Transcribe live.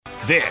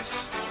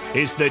This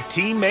is the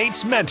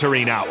Teammates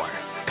Mentoring Hour,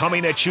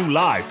 coming at you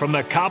live from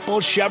the Koppel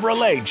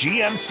Chevrolet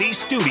GMC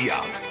studio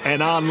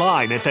and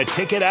online at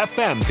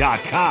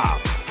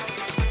theticketfm.com.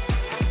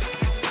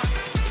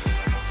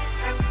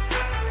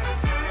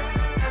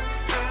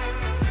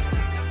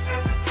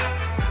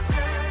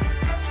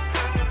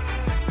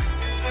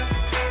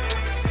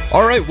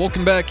 All right,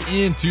 welcome back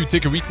into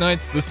Ticket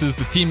Weeknights. This is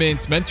the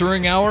Teammates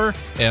Mentoring Hour,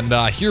 and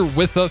here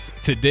with us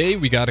today,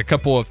 we got a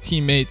couple of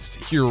teammates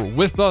here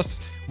with us.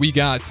 We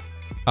got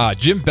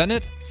Jim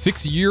Bennett,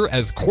 6th year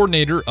as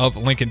coordinator of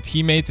Lincoln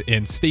Teammates,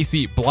 and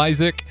Stacy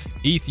Blizek,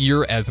 8th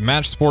year as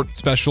match sport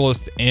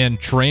specialist and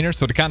trainer.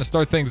 So to kind of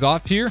start things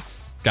off here,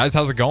 guys,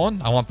 how's it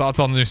going? I want thoughts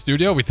on the new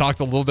studio. We talked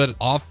a little bit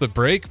off the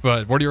break,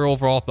 but what are your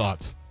overall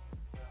thoughts?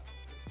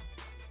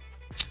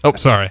 Oh,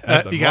 sorry.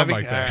 You got me.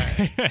 All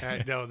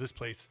right. No, this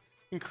place,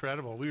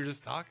 incredible. We were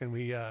just talking.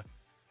 I've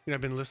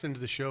been listening to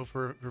the show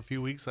for a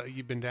few weeks.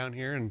 You've been down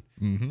here, and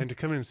to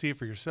come in and see it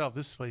for yourself,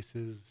 this place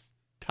is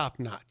top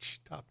notch.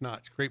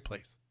 Great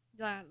place.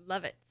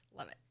 Love it.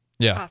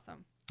 Yeah.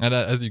 Awesome. And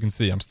as you can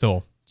see, I'm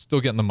still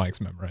getting the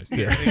mics memorized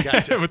here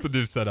Gotcha. with the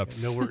new setup.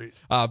 Yeah, no worries.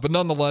 But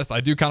nonetheless,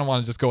 I do kind of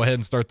want to just go ahead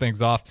and start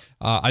things off.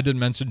 I did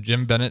mention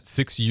Jim Bennett,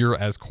 6th year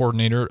as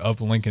coordinator of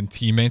Lincoln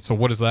Teammates. So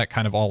what does that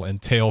kind of all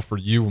entail for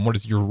you, and what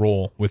is your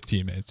role with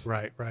Teammates?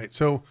 Right.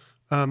 So,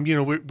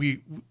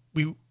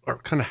 we are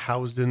kind of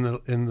housed in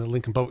the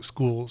Lincoln Public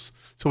Schools.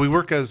 So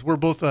we're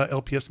both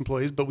LPS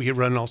employees, but we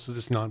run also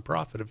this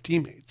nonprofit of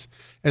Teammates.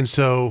 And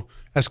so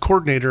as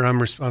coordinator,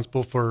 I'm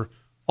responsible for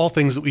all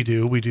things that we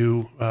do. We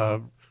do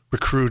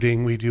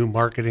recruiting, we do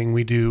marketing,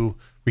 we do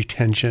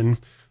retention,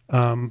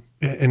 and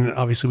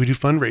obviously we do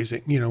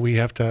fundraising. We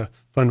have to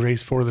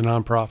fundraise for the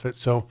nonprofit.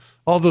 So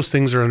all those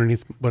things are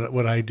underneath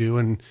what I do,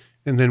 and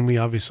then we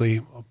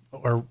obviously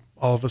all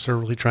of us are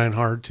really trying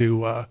hard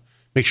to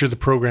make sure the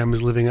program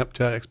is living up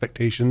to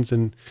expectations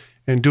and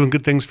doing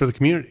good things for the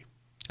community.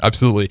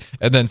 Absolutely.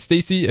 And then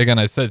Stacy, again,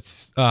 I said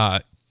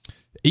 8th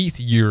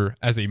year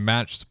as a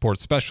match support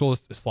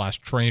specialist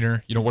 /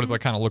 trainer. What does that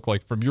kind of look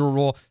like from your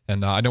role?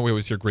 And I know we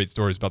always hear great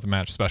stories about the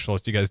match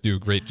specialist. You guys do a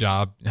great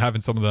job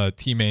having some of the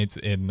teammates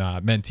and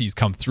mentees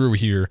come through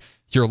here.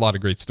 Hear a lot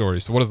of great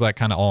stories. So what does that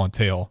kind of all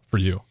entail for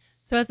you?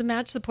 So as a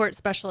match support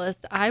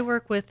specialist, I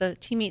work with the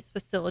teammates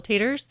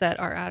facilitators that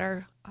are at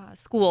our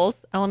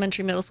schools,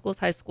 elementary, middle schools,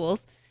 high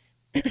schools.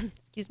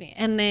 Excuse me.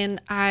 And then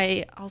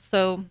I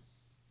also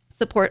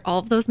support all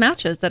of those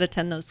matches that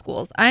attend those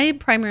schools. I'm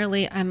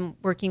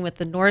working with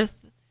the north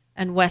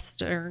and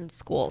western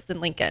schools in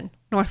Lincoln,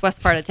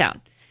 northwest part of town.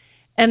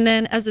 And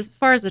then as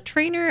far as a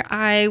trainer,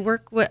 I'm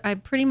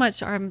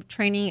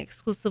training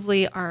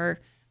exclusively our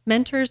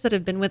mentors that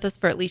have been with us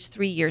for at least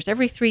 3 years.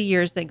 Every 3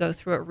 years, they go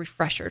through a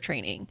refresher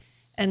training.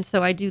 And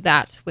so I do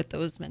that with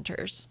those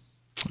mentors.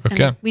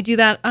 Okay. And we do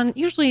that on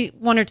usually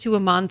 1 or 2 a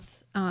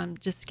month,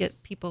 just to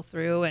get people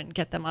through and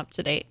get them up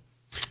to date.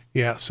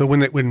 Yeah. So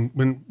when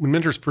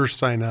mentors first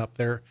sign up,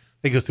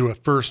 they go through a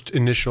first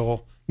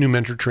initial new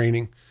mentor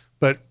training,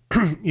 but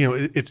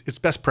it's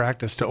best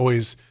practice to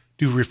always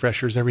do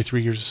refreshers every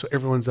 3 years, so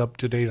everyone's up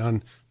to date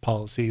on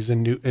policies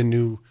and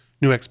new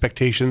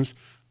expectations.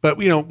 But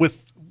right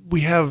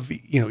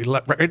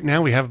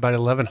now we have about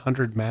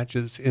 1,100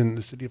 matches in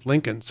the city of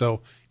Lincoln,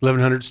 so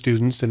 1,100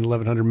 students and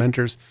 1,100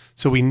 mentors.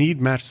 So we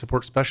need match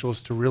support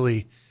specialists to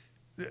really.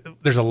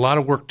 There's a lot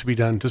of work to be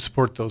done to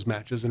support those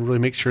matches and really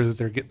make sure that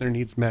they're getting their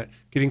needs met,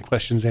 getting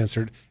questions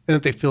answered, and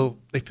that they feel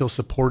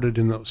supported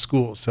in those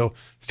schools. So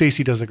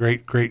Stacy does a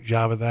great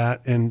job of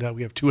that, and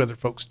we have 2 other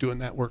folks doing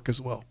that work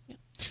as well.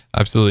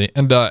 Absolutely.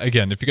 And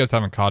again, if you guys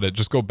haven't caught it,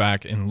 just go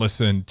back and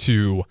listen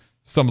to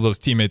some of those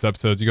Teammates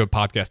episodes. You go to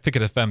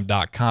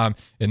ticketfm.com,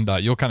 and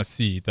you'll kind of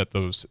see that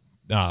those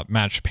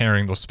match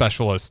pairing, those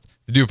specialists,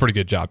 they do a pretty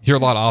good job. Hear a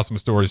lot of awesome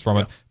stories from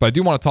it. But I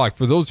do want to talk,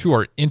 for those who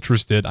are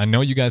interested, I know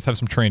you guys have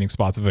some training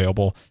spots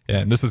available,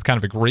 and this is kind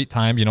of a great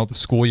time. The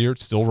school year,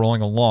 it's still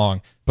rolling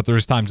along, but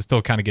there's time to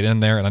still kind of get in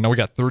there. And I know we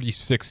got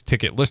 36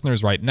 ticket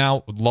listeners right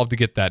now. Would love to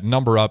get that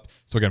number up.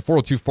 So again,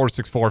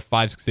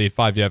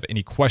 402-464-5685 if you have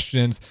any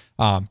questions.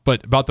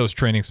 But about those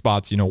training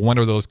spots, when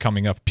are those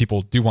coming up?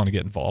 People do want to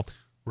get involved.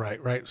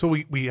 Right. So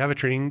we have a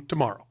training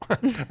tomorrow.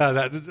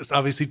 That's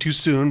obviously too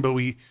soon, but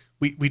we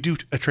do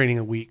a training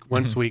a week,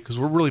 once a week, because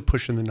we're really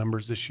pushing the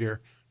numbers this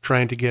year,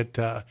 trying to get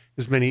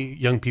as many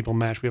young people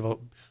matched. We have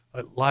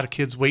a lot of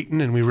kids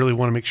waiting, and we really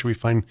want to make sure we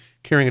find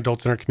caring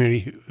adults in our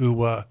community who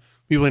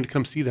be willing to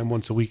come see them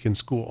once a week in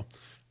school.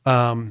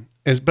 But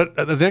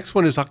the next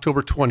one is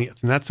October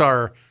 20th, and that's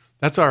our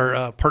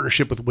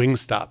partnership with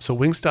Wingstop. So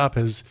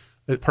Wingstop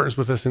partners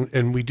with us,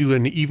 and we do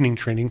an evening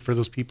training for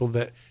those people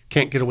that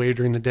can't get away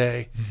during the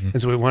day.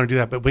 And so we want to do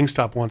that, but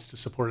Wingstop wants to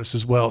support us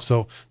as well.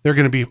 So they're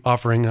going to be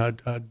offering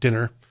a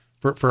dinner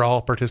for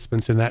all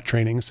participants in that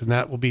training. So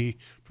that will be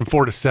from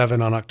 4 to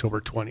 7 on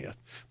October 20th.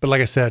 But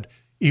like I said,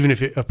 even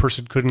if a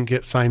person couldn't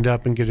get signed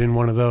up and get in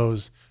one of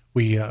those,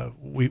 we're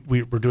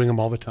doing them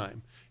all the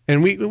time.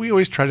 And we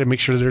always try to make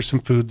sure there's some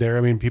food there.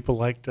 I mean, people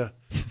like to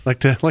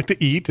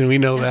eat, and we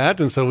know that.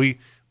 And so we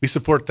we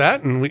support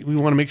that, and we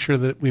want to make sure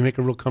that we make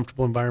a real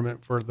comfortable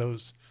environment for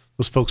those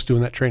folks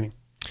doing that training.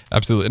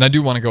 Absolutely. And I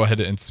do want to go ahead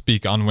and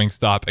speak on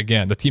Wingstop.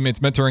 Again, the Teammates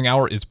Mentoring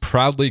Hour is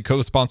proudly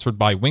co-sponsored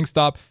by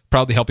Wingstop,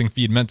 proudly helping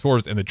feed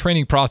mentors in the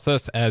training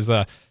process, as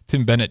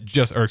Jim Bennett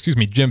just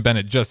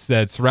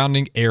said,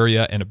 surrounding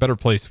area and a better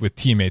place with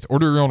teammates.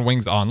 Order your own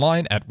wings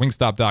online at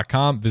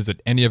wingstop.com.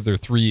 Visit any of their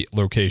 3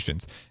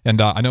 locations.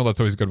 And I know that's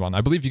always a good one.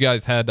 I believe you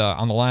guys had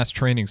on the last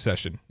training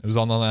session, it was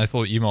on the nice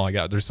little email I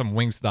got, there's some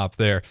Wingstop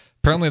there.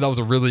 Apparently that was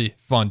a really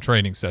fun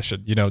training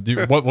session.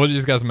 What are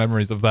you guys'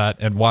 memories of that,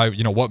 and why,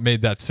 what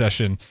made that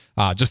session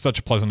just such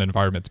a pleasant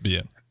environment to be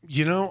in?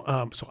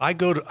 So I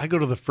go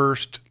to the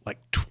first like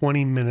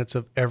 20 minutes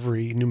of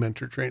every new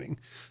mentor training.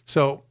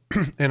 So,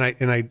 and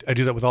I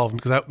do that with all of them,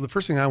 because the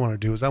first thing I want to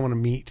do is I want to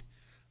meet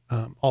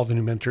all the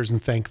new mentors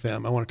and thank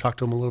them. I want to talk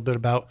to them a little bit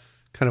about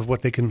kind of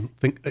what they can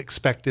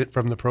expect it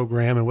from the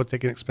program and what they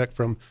can expect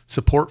from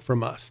support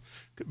from us,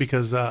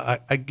 because I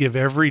give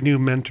every new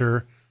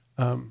mentor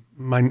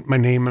my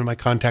name and my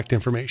contact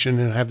information,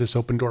 and I have this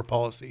open door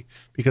policy,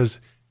 because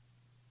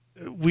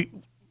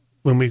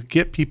when we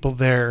get people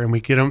there and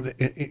we get them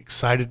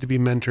excited to be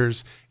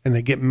mentors and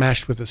they get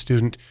meshed with a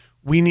student,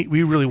 we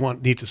really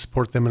need to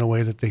support them in a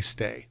way that they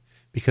stay,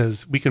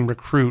 because we can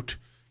recruit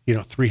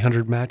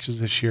 300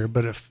 matches this year,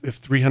 but if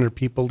 300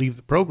 people leave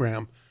the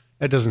program,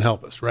 that doesn't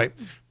help us, right?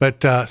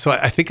 But so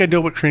I think I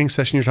know what training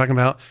session you're talking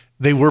about.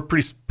 They were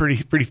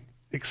pretty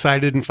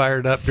excited and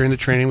fired up during the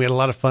training. We had a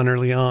lot of fun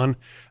early on.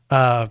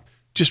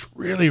 Just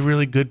really,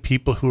 really good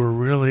people who were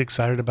really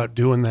excited about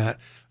doing that.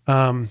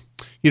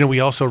 We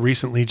also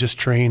recently just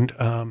trained,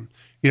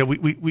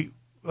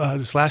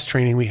 this last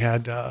training we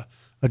had a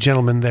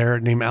gentleman there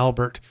named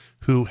Albert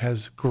who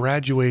has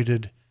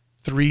graduated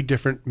 3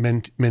 different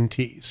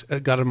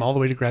mentees, got him all the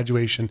way to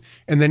graduation.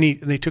 And then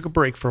they took a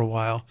break for a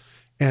while,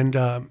 and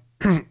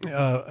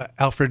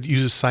Alfred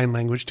uses sign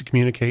language to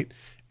communicate.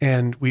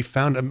 And we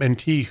found a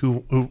mentee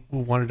who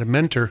wanted a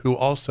mentor who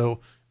also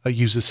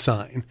uses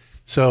sign.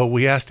 So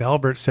we asked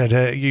Albert, said,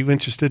 "Are you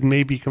interested in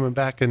maybe coming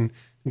back and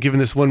giving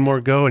this one more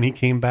go?" And he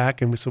came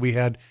back, and so we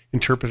had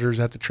interpreters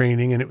at the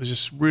training, and it was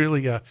just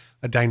really a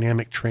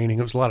dynamic training.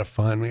 It was a lot of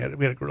fun. We had a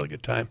really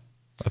good time.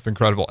 That's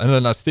incredible. And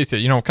then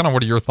Stacy, kind of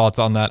what are your thoughts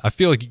on that? I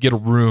feel like you get a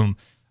room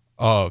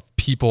of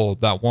people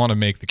that want to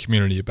make the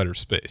community a better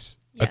space.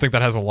 Yeah. I think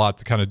that has a lot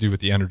to kind of do with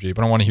the energy,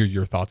 but I want to hear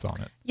your thoughts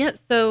on it. Yeah.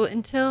 So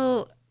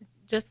until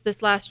just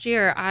this last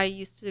year, I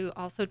used to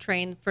also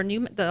train for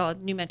the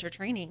new mentor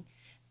training.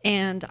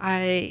 And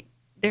I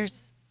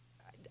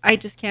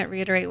just can't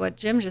reiterate what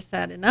Jim just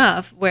said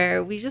enough,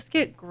 where we just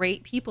get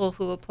great people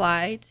who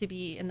apply to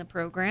be in the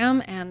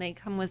program, and they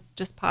come with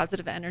just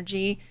positive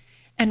energy.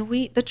 And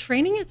the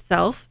training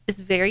itself is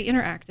very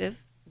interactive.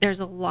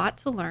 There's a lot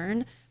to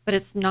learn, but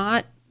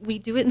we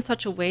do it in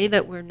such a way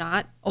that we're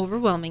not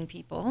overwhelming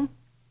people.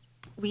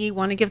 We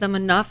want to give them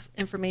enough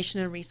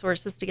information and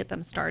resources to get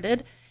them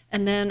started.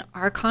 And then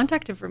our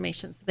contact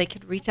information, so they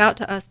could reach out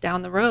to us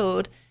down the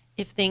road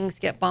if things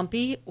get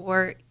bumpy,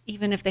 or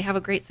even if they have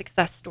a great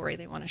success story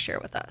they want to share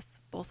with us,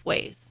 both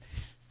ways.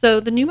 So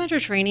the new mentor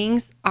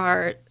trainings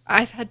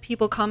I've had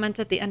people comment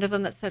at the end of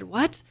them that said,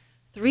 "What?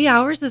 3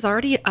 hours is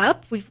already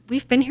up?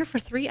 We've been here for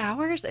 3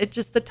 hours?"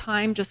 The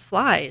time just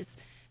flies,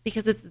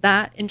 because it's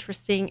that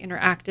interesting,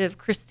 interactive.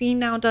 Christine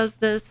now does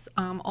this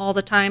all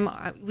the time.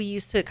 We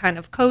used to kind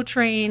of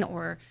co-train,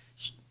 or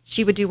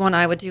she would do one,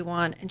 I would do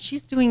one, and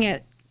she's doing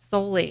it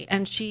solely,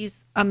 and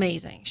she's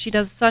amazing. She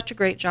does such a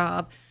great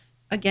job.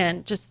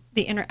 Again, just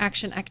the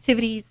interaction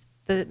activities,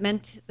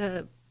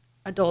 the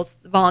adults,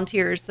 the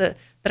volunteers that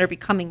are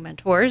becoming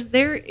mentors,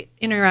 they're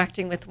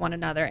interacting with one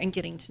another and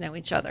getting to know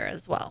each other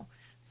as well.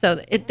 So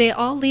they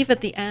all leave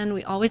at the end.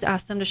 We always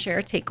ask them to share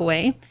a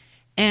takeaway,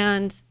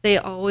 and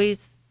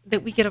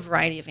that we get a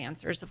variety of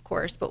answers, of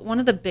course. But one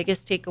of the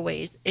biggest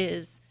takeaways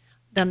is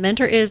the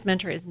mentor is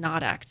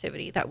not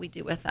activity that we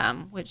do with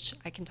them, which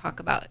I can talk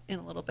about in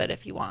a little bit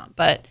if you want.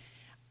 But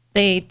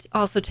they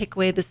also take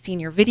away the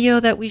senior video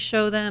that we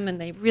show them, and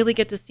they really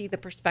get to see the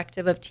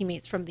perspective of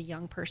teammates from the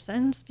young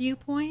person's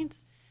viewpoint.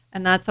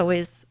 And that's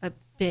always has a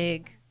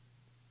big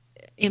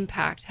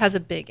impact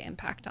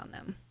on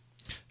them.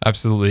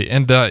 Absolutely.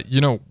 And,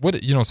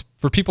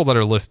 for people that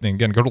are listening,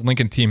 again, go to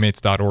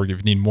lincolnteammates.org if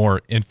you need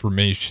more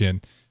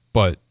information.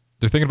 But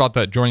they're thinking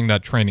about joining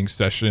that training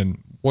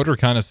session. What are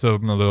kind of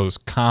some of those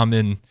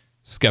common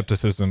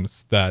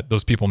skepticisms that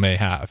those people may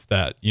have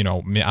that, I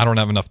don't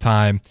have enough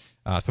time?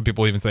 Some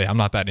people even say, I'm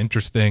not that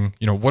interesting.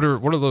 What are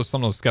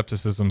some of those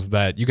skepticisms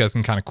that you guys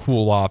can kind of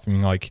cool off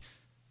and like,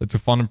 it's a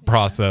fun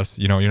process.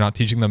 You're not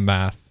teaching them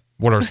math.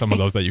 What are some of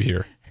those that you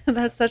hear?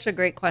 That's such a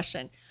great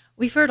question.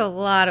 We've heard a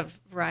lot of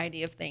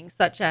variety of things,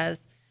 such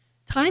as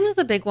time is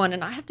a big one.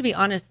 And I have to be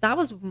honest, that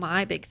was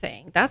my big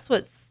thing. That's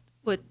what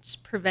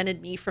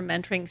prevented me from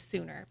mentoring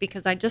sooner,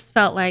 because I just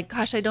felt like,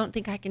 gosh, I don't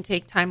think I can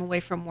take time away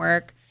from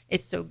work.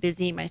 It's so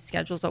busy. My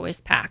schedule's always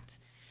packed.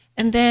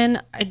 And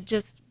then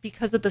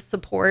because of the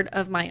support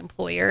of my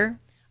employer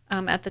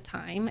at the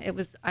time,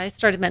 I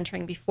started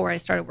mentoring before I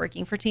started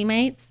working for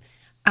Teammates.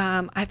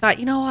 I thought,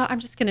 you know what, I'm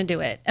just going to do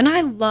it. And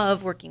I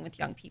love working with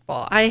young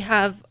people. I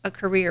have a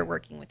career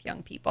working with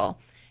young people.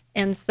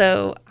 And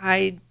so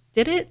I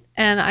did it,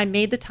 and I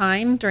made the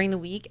time during the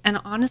week. And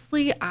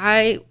honestly,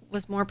 I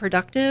was more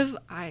productive.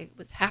 I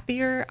was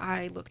happier.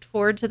 I looked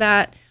forward to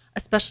that,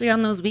 especially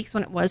on those weeks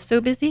when it was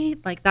so busy.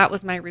 Like, that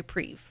was my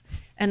reprieve,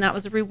 and that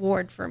was a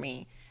reward for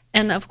me.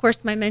 And of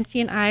course, my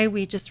mentee and I,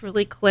 we just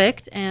really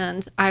clicked,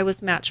 and I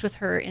was matched with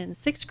her in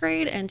 6th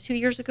grade. And 2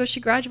 years ago, she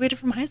graduated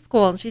from high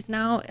school, and she's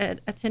now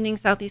attending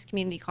Southeast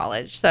Community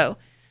College. So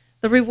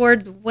the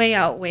rewards way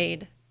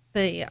outweighed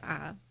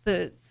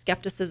the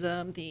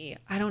skepticism,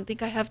 I don't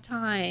think I have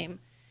time.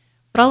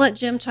 But I'll let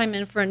Jim chime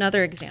in for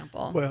another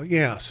example. Well,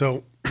 yeah.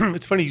 So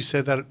it's funny you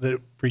said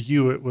that for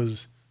you it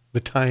was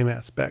the time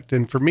aspect,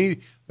 and for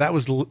me that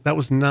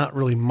was not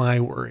really my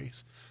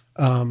worries.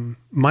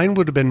 Mine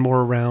would have been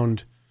more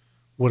around,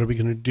 what are we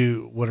going to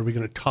do? What are we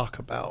going to talk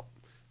about?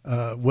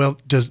 Well,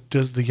 does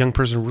the young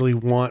person really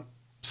want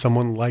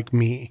someone like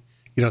me?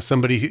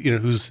 Somebody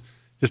who's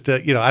just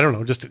I don't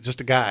know,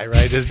 just a guy,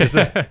 right? Just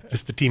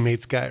the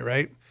teammates guy,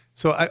 right?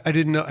 So I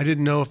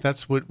didn't know if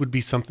that's what would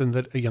be something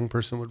that a young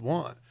person would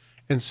want.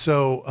 And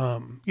so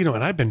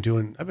and I've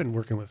been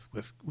working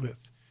with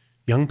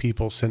young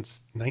people since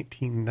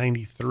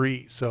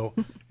 1993. So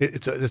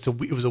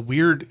it was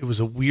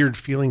a weird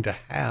feeling to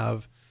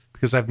have,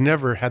 because I've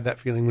never had that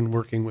feeling when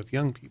working with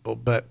young people.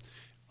 But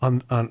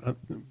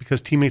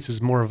because teammates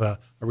is more of a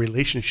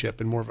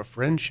relationship and more of a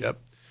friendship.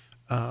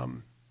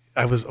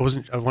 I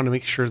want to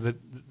make sure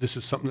that this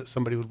is something that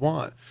somebody would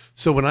want.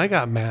 So when I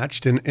got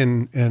matched and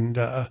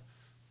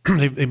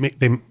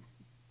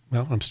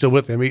well, I'm still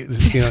with him.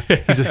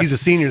 He's a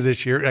senior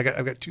this year.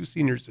 I've got 2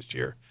 seniors this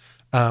year,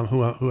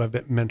 who I've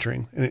been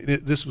mentoring. And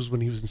this was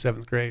when he was in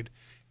 7th grade.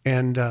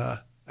 And,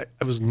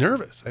 I was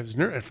nervous. I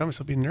found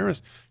myself being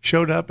nervous,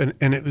 showed up, and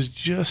it was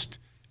just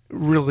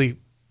really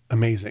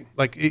amazing.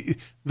 Like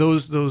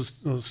those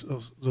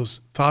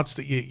thoughts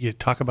that you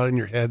talk about in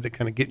your head that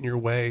kind of get in your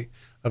way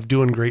of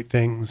doing great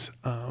things,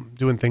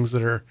 doing things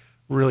that are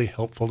really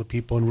helpful to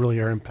people and really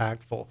are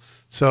impactful.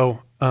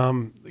 So,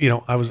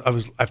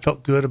 I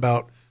felt good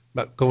about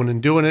going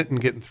and doing it and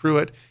getting through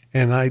it.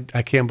 And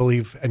I can't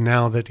believe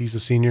now that he's a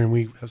senior and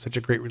we have such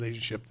a great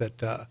relationship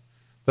that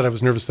I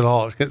was nervous at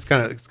all. It's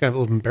kind of a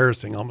little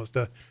embarrassing almost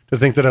to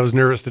think that I was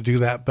nervous to do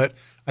that. But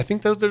I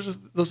think those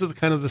are the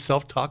kind of the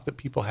self-talk that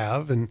people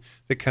have, and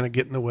that kind of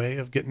get in the way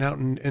of getting out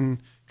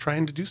and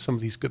trying to do some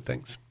of these good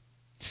things.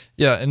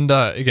 Yeah. And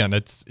again,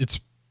 it's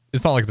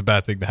not like it's a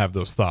bad thing to have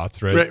those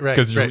thoughts, right? Right.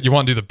 Because you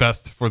want to do the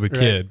best for the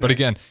kid. But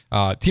again,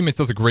 teammates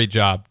does a great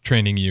job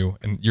training you,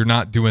 and you're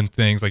not doing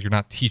things like, you're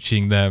not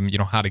teaching them,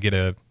 how to get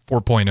a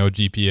 4.0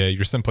 GPA.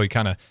 You're simply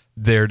kind of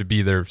there to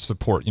be their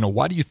support.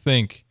 Why do you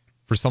think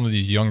for some of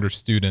these younger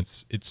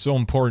students, it's so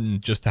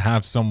important just to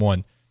have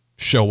someone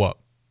show up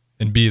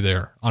and be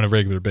there on a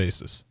regular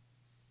basis?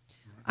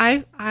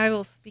 I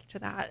will speak to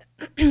that.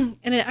 And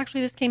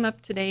this came up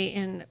today,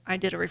 and I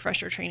did a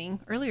refresher training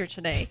earlier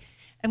today.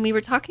 And we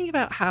were talking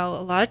about how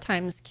a lot of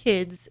times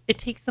kids, it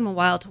takes them a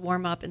while to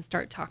warm up and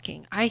start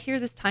talking. I hear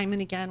this time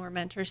and again where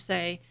mentors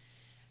say,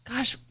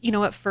 gosh,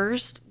 at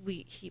first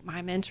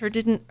my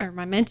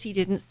mentee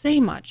didn't say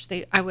much.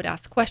 I would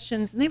ask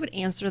questions and they would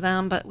answer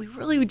them, but we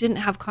really didn't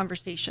have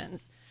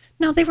conversations.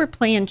 Now they were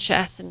playing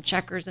chess and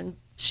checkers and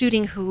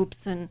shooting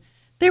hoops, and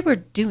they were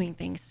doing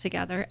things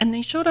together, and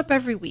they showed up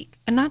every week.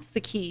 And that's the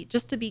key,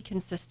 just to be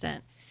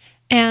consistent.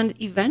 And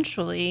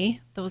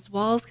eventually those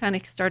walls kind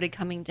of started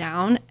coming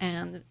down,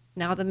 and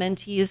now the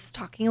mentee is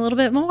talking a little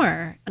bit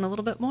more and a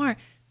little bit more.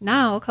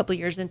 Now, a couple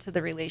years into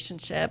the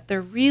relationship,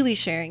 they're really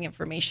sharing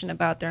information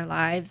about their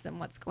lives and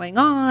what's going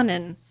on,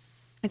 and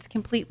it's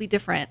completely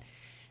different.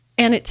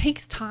 And it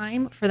takes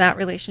time for that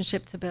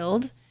relationship to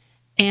build,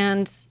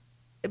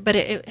 but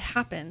it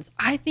happens.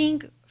 I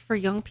think for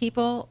young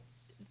people,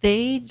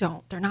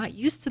 they're not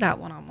used to that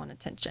one-on-one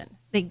attention.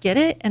 They get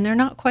it, and they're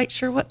not quite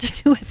sure what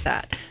to do with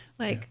that.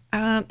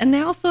 And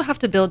they also have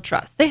to build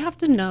trust. They have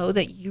to know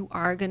that you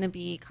are going to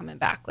be coming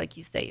back like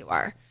you say you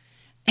are.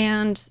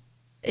 And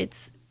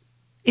it's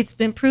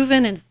been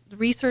proven, and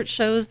research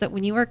shows that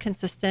when you are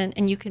consistent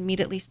and you can meet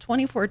at least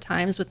 24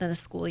 times within a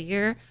school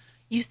year,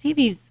 you see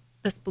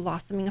this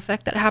blossoming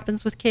effect that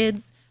happens with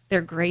kids.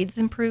 Their grades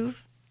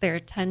improve, their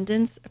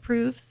attendance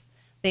improves,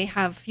 they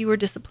have fewer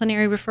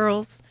disciplinary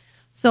referrals.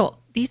 So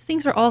these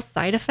things are all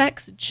side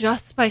effects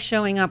just by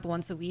showing up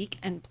once a week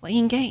and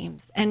playing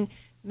games. And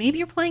maybe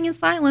you're playing in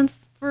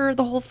silence for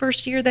the whole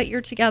first year that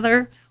you're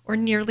together, or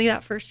nearly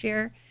that first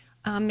year.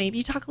 Maybe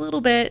you talk a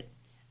little bit,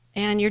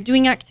 and you're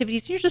doing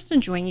activities. You're just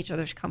enjoying each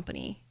other's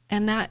company,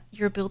 and that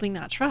you're building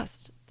that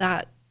trust.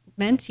 That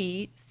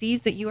mentee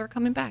sees that you are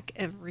coming back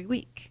every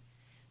week.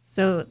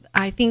 So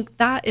I think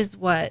that is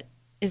what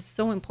is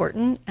so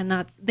important, and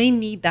they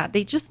need that.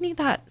 They just need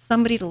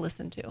somebody to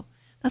listen to.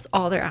 That's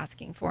all they're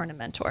asking for in a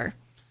mentor.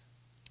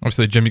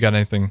 Obviously, Jim, you got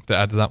anything to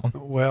add to that one?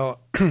 Well,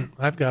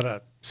 I've got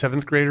a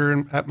 7th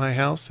grader at my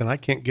house, and I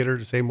can't get her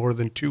to say more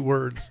than 2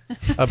 words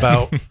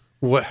about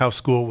how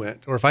school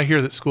went, or if I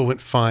hear that school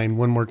went fine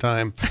one more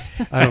time,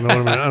 I don't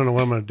know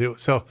what I'm going to do.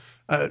 So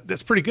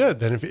that's pretty good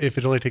then if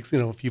it only takes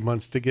a few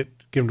months to get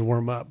him to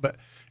warm up. But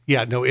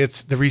yeah, no,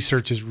 it's the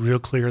research is real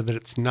clear that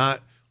it's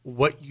not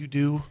what you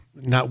do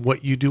in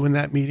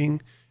that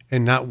meeting,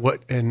 and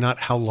not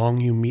how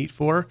long you meet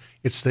for.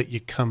 It's that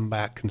you come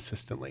back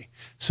consistently.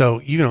 So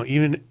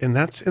and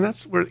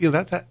that's where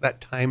that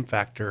time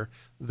factor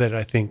that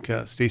I think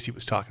Stacy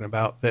was talking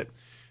about, that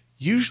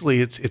usually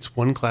it's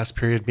one class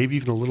period, maybe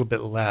even a little bit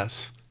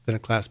less than a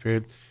class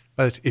period.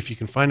 But if you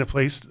can find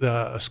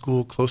a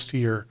school close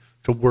to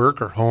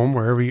work or home,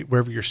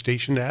 wherever you're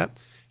stationed at,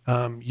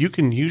 you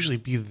can usually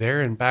be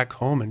there and back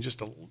home in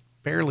just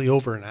barely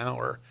over an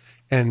hour.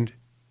 And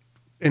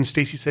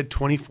Stacy said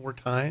 24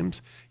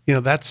 times.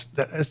 That's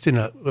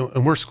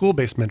and we're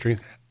school-based mentoring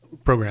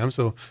program,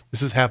 so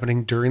this is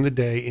happening during the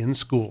day in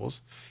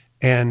schools,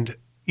 and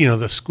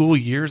the school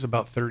year is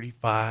about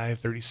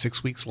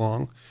 36 weeks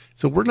long.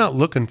 So we're not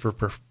looking for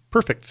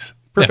perfect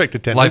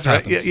attendance. Life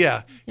right? happens.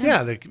 Yeah.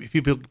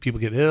 People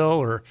get ill,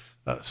 or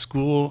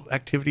school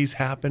activities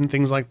happen,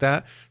 things like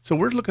that. So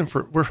we're hoping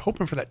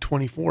for that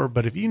 24.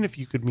 But even if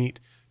you could meet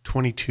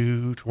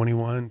 22,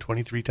 21,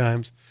 23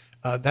 times,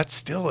 that's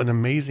still an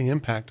amazing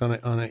impact on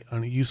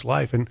a youth's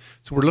life. And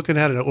so we're looking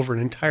at it over an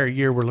entire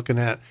year. We're looking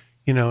at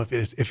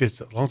if it's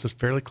as long as it's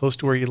fairly close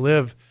to where you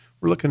live,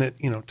 we're looking at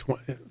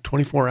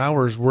 24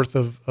 hours worth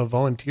of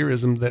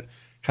volunteerism that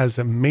has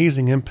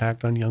amazing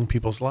impact on young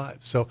people's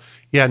lives. So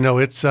yeah, no,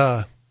 it's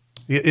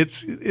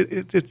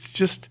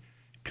just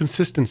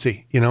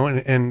consistency,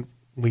 and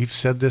we've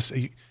said this.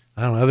 I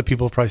don't know, other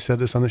people have probably said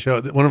this on the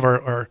show. One of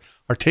our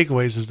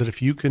takeaways is that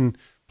if you can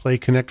play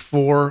Connect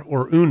Four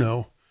or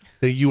Uno,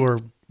 that you are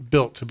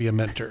built to be a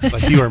mentor.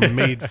 Like you are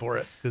made for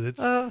it.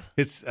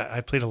 Because I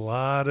played a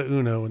lot of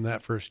Uno in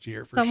that first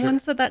year. Someone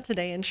said that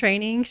today in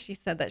training. She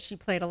said that she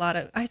played a lot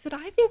of. I said,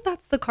 I think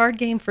that's the card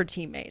game for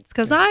teammates,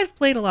 because I've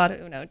played a lot of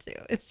Uno too.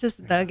 It's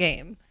just the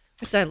game,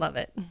 which I love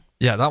it.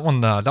 Yeah, that one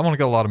got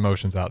a lot of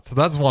emotions out. So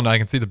that's one I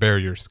can see the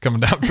barriers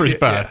coming down pretty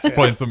fast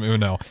playing some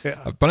Uno.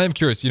 Yeah. But I'm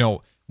curious,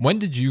 when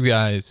did you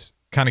guys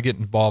kind of get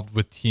involved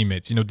with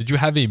teammates? Did you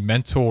have a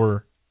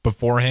mentor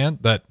beforehand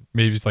that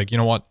maybe it's like,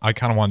 I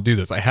kind of want to do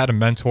this? I had a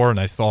mentor and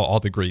I saw all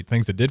the great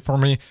things it did for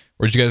me.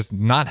 Or did you guys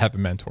not have a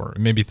mentor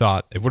and maybe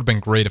thought it would have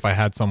been great if I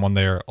had someone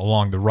there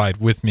along the ride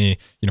with me,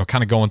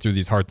 kind of going through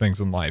these hard things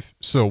in life?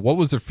 So what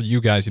was it for you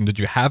guys? Did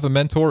you have a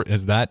mentor?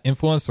 Is that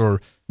influence? Or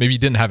maybe you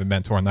didn't have a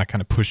mentor and that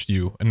kind of pushed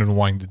you into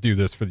wanting to do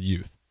this for the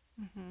youth?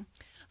 Mm-hmm.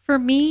 For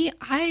me,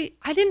 I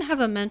didn't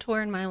have a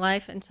mentor in my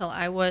life until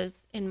I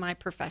was in my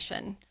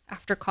profession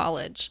after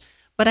college.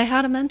 But I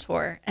had a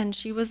mentor, and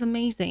she was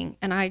amazing.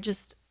 And I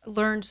just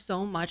learned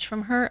so much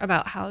from her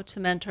about how to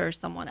mentor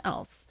someone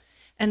else.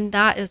 And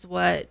that's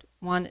what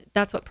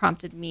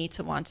prompted me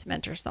to want to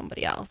mentor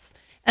somebody else.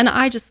 And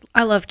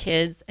I love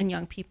kids and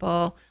young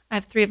people. I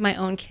have 3 of my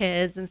own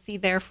kids and see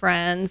their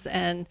friends.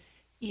 And,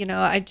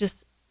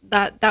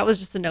 that was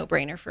just a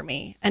no-brainer for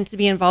me. And to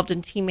be involved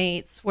in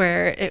teammates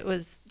where it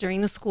was during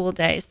the school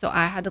day, so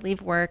I had to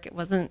leave work. It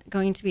wasn't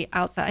going to be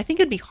outside. I think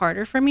it'd be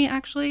harder for me,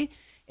 actually,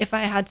 if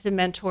I had to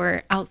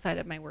mentor outside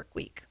of my work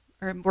week,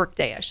 or work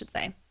day, I should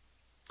say.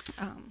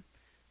 Go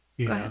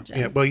ahead, Jen.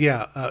 Yeah.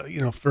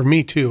 Well, for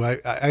me too,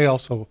 I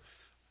also,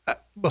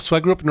 so I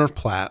grew up in North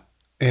Platte,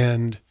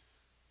 and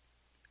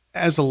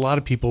as a lot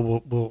of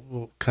people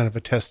will kind of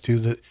attest to,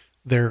 that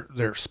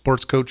their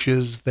sports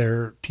coaches,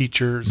 their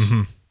teachers,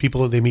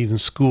 people they meet in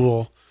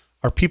school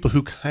are people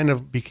who kind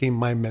of became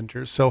my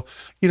mentors. So,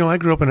 I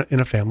grew up in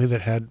a family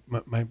that had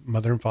my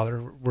mother and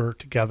father were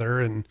together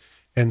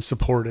and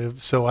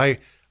supportive. So I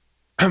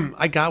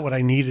got what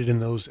I needed in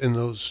those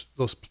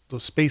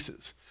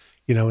spaces,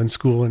 in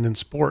school and in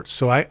sports.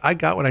 So I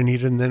got what I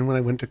needed. And then when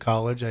I went to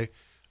college, I,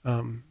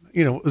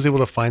 was able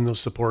to find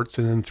those supports,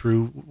 and then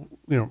through,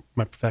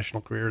 my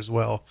professional career as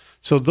well.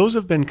 So those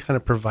have been kind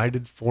of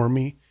provided for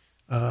me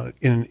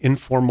in an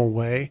informal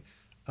way.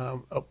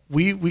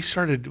 We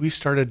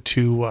started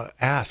to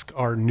ask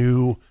our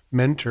new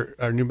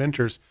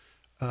mentors,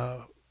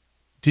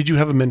 did you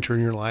have a mentor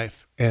in your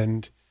life?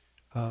 And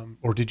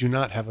or did you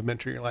not have a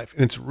mentor in your life?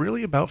 And it's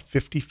really about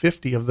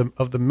 50-50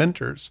 of the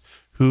mentors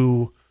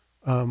who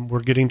were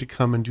getting to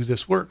come and do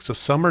this work. So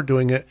some are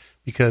doing it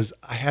because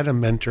I had a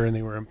mentor and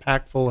they were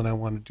impactful, and I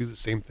want to do the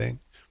same thing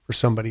for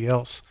somebody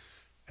else.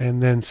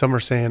 And then some are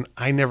saying,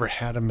 I never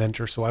had a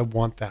mentor, so I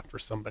want that for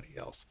somebody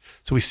else.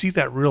 So we see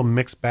that real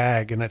mixed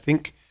bag. And I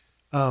think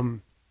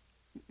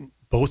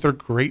both are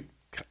great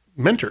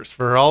mentors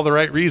for all the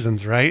right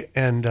reasons, right?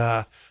 And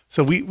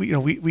so we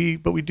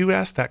do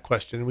ask that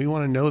question, and we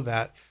want to know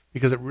that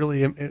because it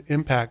really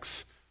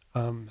impacts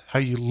how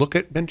you look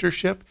at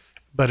mentorship,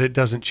 but it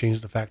doesn't change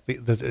the fact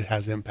that it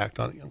has impact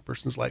on a young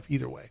person's life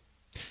either way.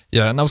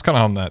 Yeah, and I was kind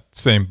of on that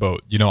same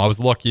boat. I was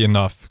lucky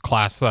enough,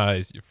 class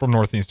size from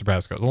Northeast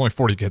Nebraska, there's only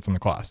 40 kids in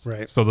the class.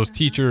 Right. So those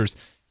teachers,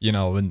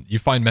 and you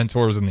find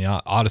mentors in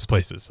the oddest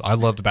places. I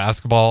loved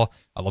basketball.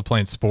 I love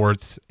playing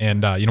sports.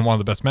 And, one of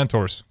the best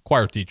mentors,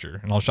 choir teacher.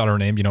 And I'll shout her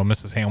name,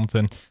 Mrs.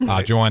 Hamilton,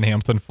 Joanne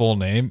Hamilton, full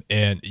name.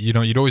 And,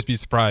 you'd always be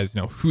surprised,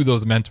 who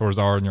those mentors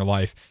are in your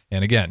life.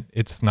 And again,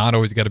 it's not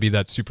always got to be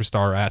that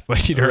superstar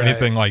athlete or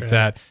anything like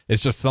that.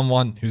 It's just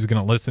someone who's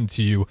going to listen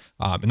to you.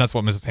 And that's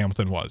what Mrs.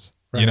 Hamilton was.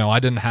 Right. I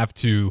didn't have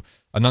to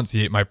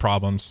enunciate my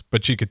problems,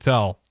 but she could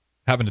tell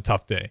having a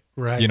tough day.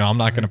 Right. I'm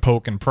not going to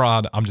poke and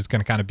prod. I'm just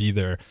going to kind of be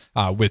there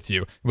with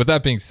you. With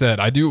that being said,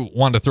 I do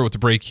want to throw it to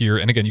break here.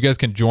 And again, you guys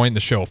can join the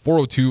show,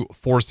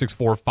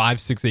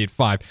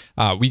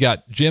 402-464-5685. We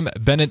got Jim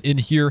Bennett in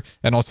here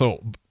and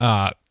also,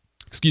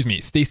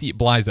 Stacy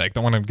Blizek.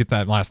 Don't want to get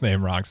that last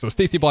name wrong. So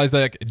Stacy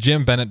Blizek,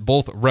 Jim Bennett,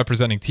 both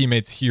representing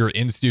teammates here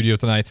in studio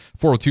tonight.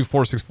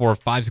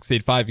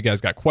 402-464-5685. You guys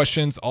got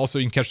questions. Also,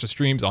 you can catch the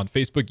streams on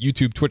Facebook,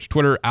 YouTube, Twitch,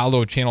 Twitter,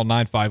 Allo Channel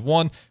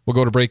 951. We'll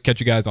go to break. Catch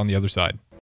you guys on the other side.